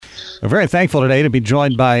We're very thankful today to be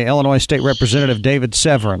joined by Illinois State Representative David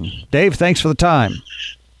Severin. Dave, thanks for the time.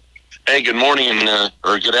 Hey, good morning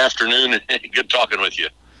or good afternoon. Good talking with you.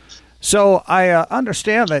 So I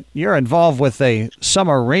understand that you're involved with a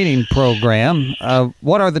summer reading program.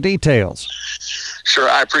 What are the details? Sure,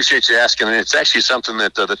 I appreciate you asking. It's actually something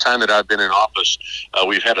that the time that I've been in office,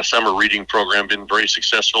 we've had a summer reading program, been very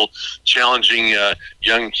successful, challenging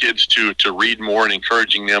young kids to read more and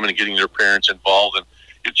encouraging them and getting their parents involved. And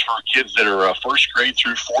it's for kids that are first grade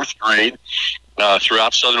through fourth grade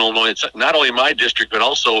throughout Southern Illinois. It's not only my district, but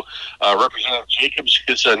also Representative Jacobs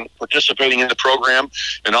is participating in the program,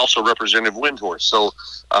 and also Representative Windhorst. So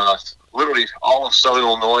literally all of Southern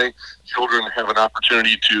Illinois children have an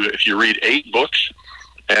opportunity to, if you read 8 books,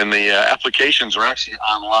 and the applications are actually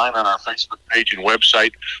online on our Facebook page and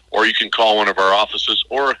website, or you can call one of our offices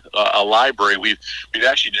or a library. We've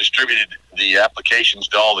actually distributed the applications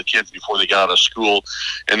to all the kids before they got out of school,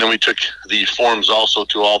 and then we took the forms also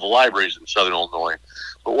to all the libraries in Southern Illinois.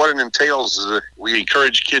 But what it entails is that we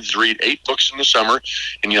encourage kids to read 8 books in the summer,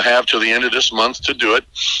 and you'll have till the end of this month to do it.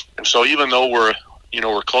 And so even though we're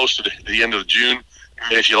close to the end of June,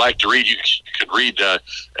 if you like to read, you could read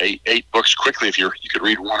 8 books quickly. If you could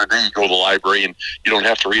read one a day, you go to the library, and you don't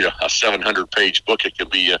have to read a 700-page book. It could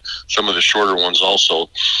be some of the shorter ones also.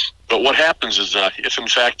 But what happens is, if in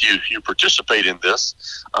fact you participate in this,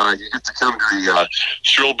 you get to come to the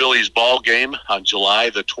Thrill Billy's ball game on July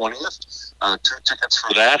the 20th. 2 tickets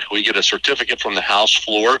for that. We get a certificate from the House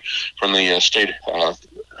floor from the state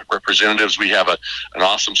representatives. We have an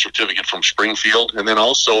awesome certificate from Springfield, and then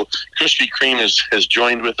also Krispy Kreme has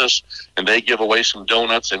joined with us, and they give away some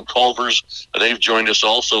donuts, and Culver's, they've joined us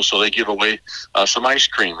also, so they give away some ice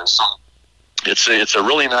cream. And so it's a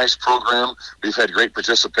really nice program. We've had great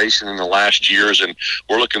participation in the last years, and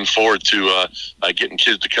we're looking forward to getting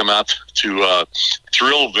kids to come out to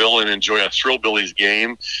Thrillville and enjoy a Thrill Billy's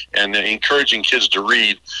game, and encouraging kids to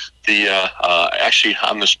read. Actually,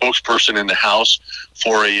 I'm the spokesperson in the House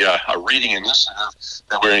for a reading initiative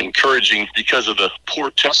that we're encouraging because of the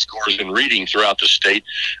poor test scores in reading throughout the state.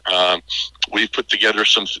 We've put together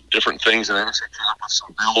some different things, and I actually came up with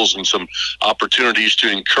some bills and some opportunities to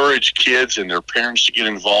encourage kids and their parents to get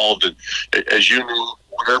involved. And as you know,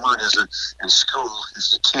 whatever it is in school, if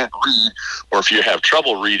you can't read or if you have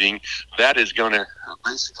trouble reading, that is going to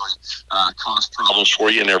basically cause problems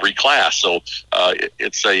for you in every class. So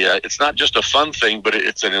it's not just a fun thing, but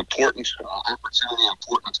it's an important opportunity,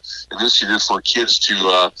 important initiative for kids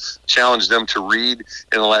to challenge them to read,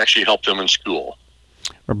 and it'll actually help them in school.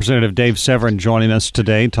 Representative Dave Severin joining us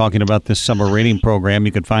today, talking about this summer reading program.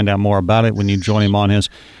 You can find out more about it when you join him on his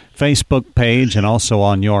Facebook page and also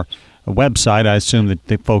on your website. I assume that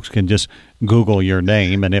the folks can just Google your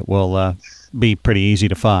name, and it will be pretty easy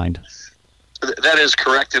to find. That is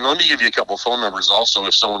correct. And let me give you a couple phone numbers also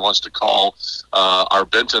if someone wants to call. Our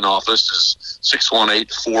Benton office is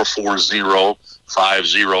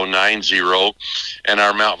 618-440-5090, and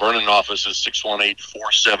our Mount Vernon office is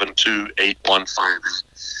 618-472-8158.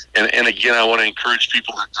 And again, I want to encourage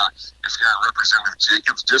people that if you're in Representative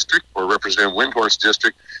Jacobs' district or Representative Windhorst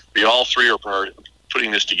district, we all three are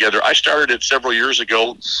putting this together. I started it several years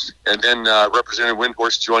ago, and then Representative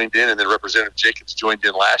Windhorst joined in, and then Representative Jacobs joined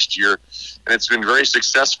in last year. And it's been very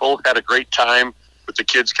successful. Had a great time with the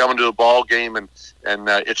kids coming to the ball game, and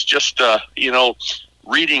it's just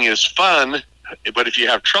reading is fun. But if you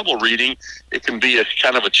have trouble reading, it can be a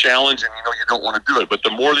kind of a challenge, and you don't want to do it. But the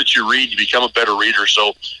more that you read, you become a better reader.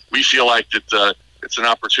 So we feel like that it's an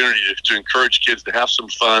opportunity to encourage kids to have some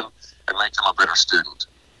fun and make them a better student.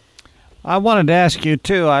 I wanted to ask you,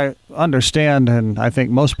 too, I understand, and I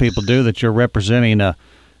think most people do, that you're representing a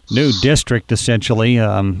new district, essentially,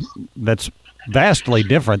 that's vastly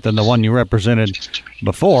different than the one you represented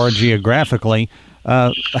before, geographically.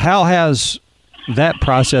 How has that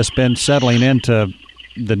process been settling into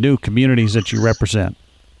the new communities that you represent?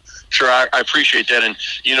 Sure, I appreciate that. And,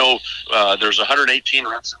 there's 118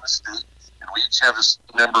 reps in the state, and we each have this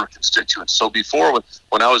number of constituents. So before,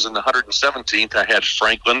 when I was in the 117th, I had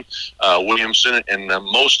Franklin, Williamson, and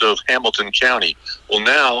most of Hamilton County. Well,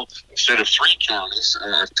 now, instead of 3 counties,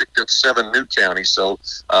 I've picked up 7 new counties. So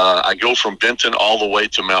I go from Benton all the way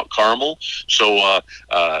to Mount Carmel. So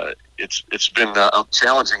it's been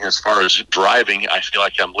challenging as far as driving. I feel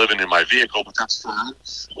like I'm living in my vehicle, but that's fine.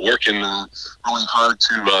 Working really hard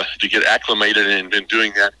to get acclimated, and been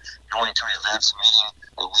doing that, going to events, meeting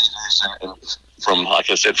leaders, and from, like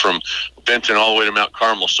I said, from Benton all the way to Mount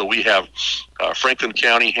Carmel. So we have Franklin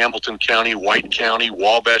County, Hamilton County, White County,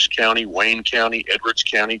 Wabash County, Wayne County, Edwards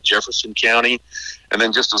County, Jefferson County, and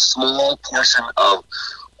then just a small portion of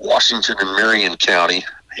Washington and Marion County.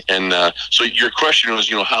 So your question was,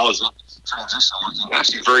 how is that transition working?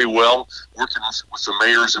 Actually, very well. Working with the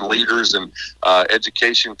mayors and leaders and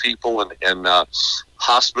education people and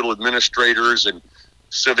hospital administrators and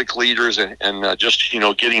civic leaders and just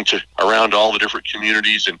getting to around all the different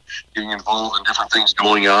communities and getting involved in different things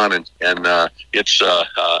going on and it's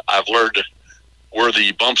I've learned where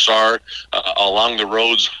the bumps are along the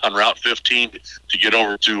roads on Route 15 to get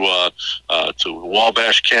over to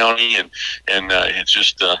Wabash County and it's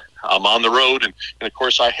just I'm on the road and of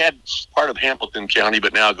course I had part of Hamilton County,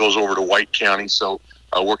 but now it goes over to White County, so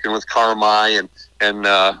working with Carmi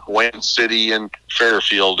and Wayne City and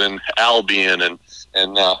Fairfield and Albion and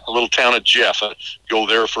a little town of Jeff. Go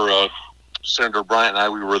there for Senator Bryant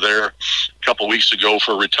and we were there a couple weeks ago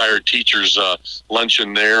for a retired teachers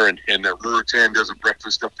luncheon there, and Ruritan does a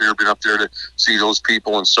breakfast up there. Been up there to see those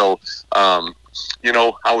people, and so I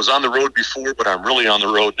was on the road before, but I'm really on the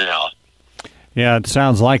road now. Yeah, it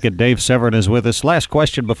sounds like it. Dave Severin is with us. Last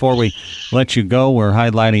question before we let you go. We're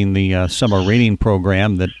highlighting the summer reading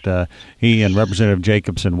program that he and Representative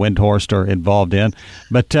Jacobs and Windhorst are involved in.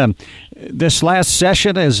 But this last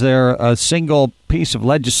session, is there a single piece of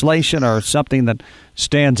legislation or something that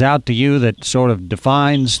stands out to you that sort of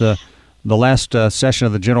defines the last session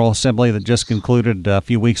of the General Assembly that just concluded a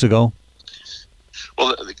few weeks ago?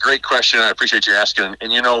 Well, great question. I appreciate you asking.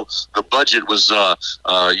 And, the budget was,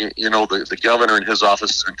 the governor and his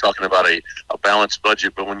office has been talking about a balanced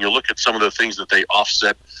budget. But when you look at some of the things that they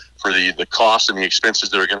offset for the costs and the expenses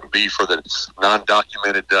that are going to be for the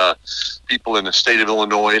non-documented people in the state of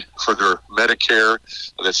Illinois for their Medicare,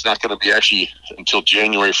 that's not going to be actually until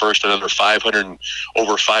January 1st, another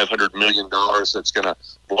over $500 million that's going to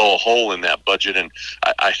blow a hole in that budget. And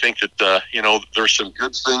I think that, there's some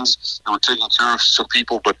good things that we're taking care of some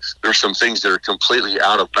people, but there's some things that are completely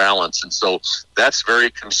out of balance. And so that's very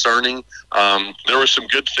concerning. There were some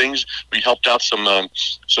good things. We helped out some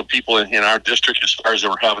people in our district as far as they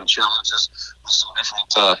were having challenges with some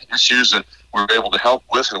different issues that we were able to help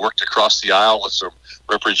with, and worked across the aisle with some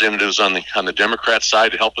representatives on the Democrat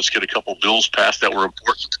side to help us get a couple bills passed that were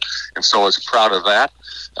important. And so I was proud of that.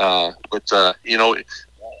 But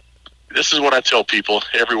this is what I tell people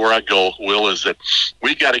everywhere I go, Will, is that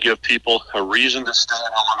we got to give people a reason to stay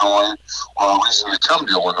in Illinois or a reason to come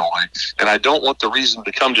to Illinois. And I don't want the reason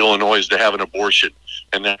to come to Illinois is to have an abortion.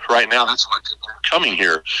 And that right now, that's why people are coming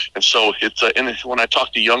here. And so it's and when I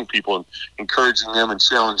talk to young people and encouraging them and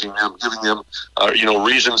challenging them, giving them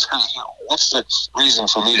reasons. Hey, what's the reason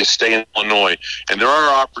for me to stay in Illinois? And there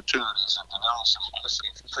are opportunities and some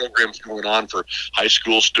programs going on for high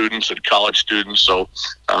school students and college students. So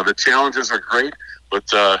the challenges are great, but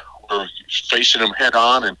we're facing them head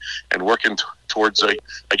on and working towards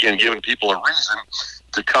again giving people a reason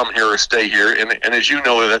to come here or stay here. And as you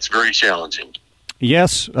know, that's very challenging.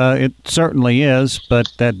 Yes, it certainly is,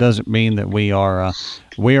 but that doesn't mean that we are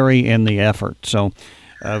weary in the effort. So,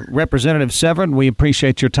 Representative Severin, we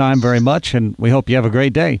appreciate your time very much, and we hope you have a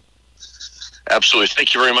great day. Absolutely.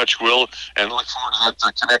 Thank you very much, Will, and look forward to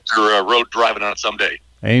that connector road driving on it someday.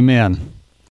 Amen.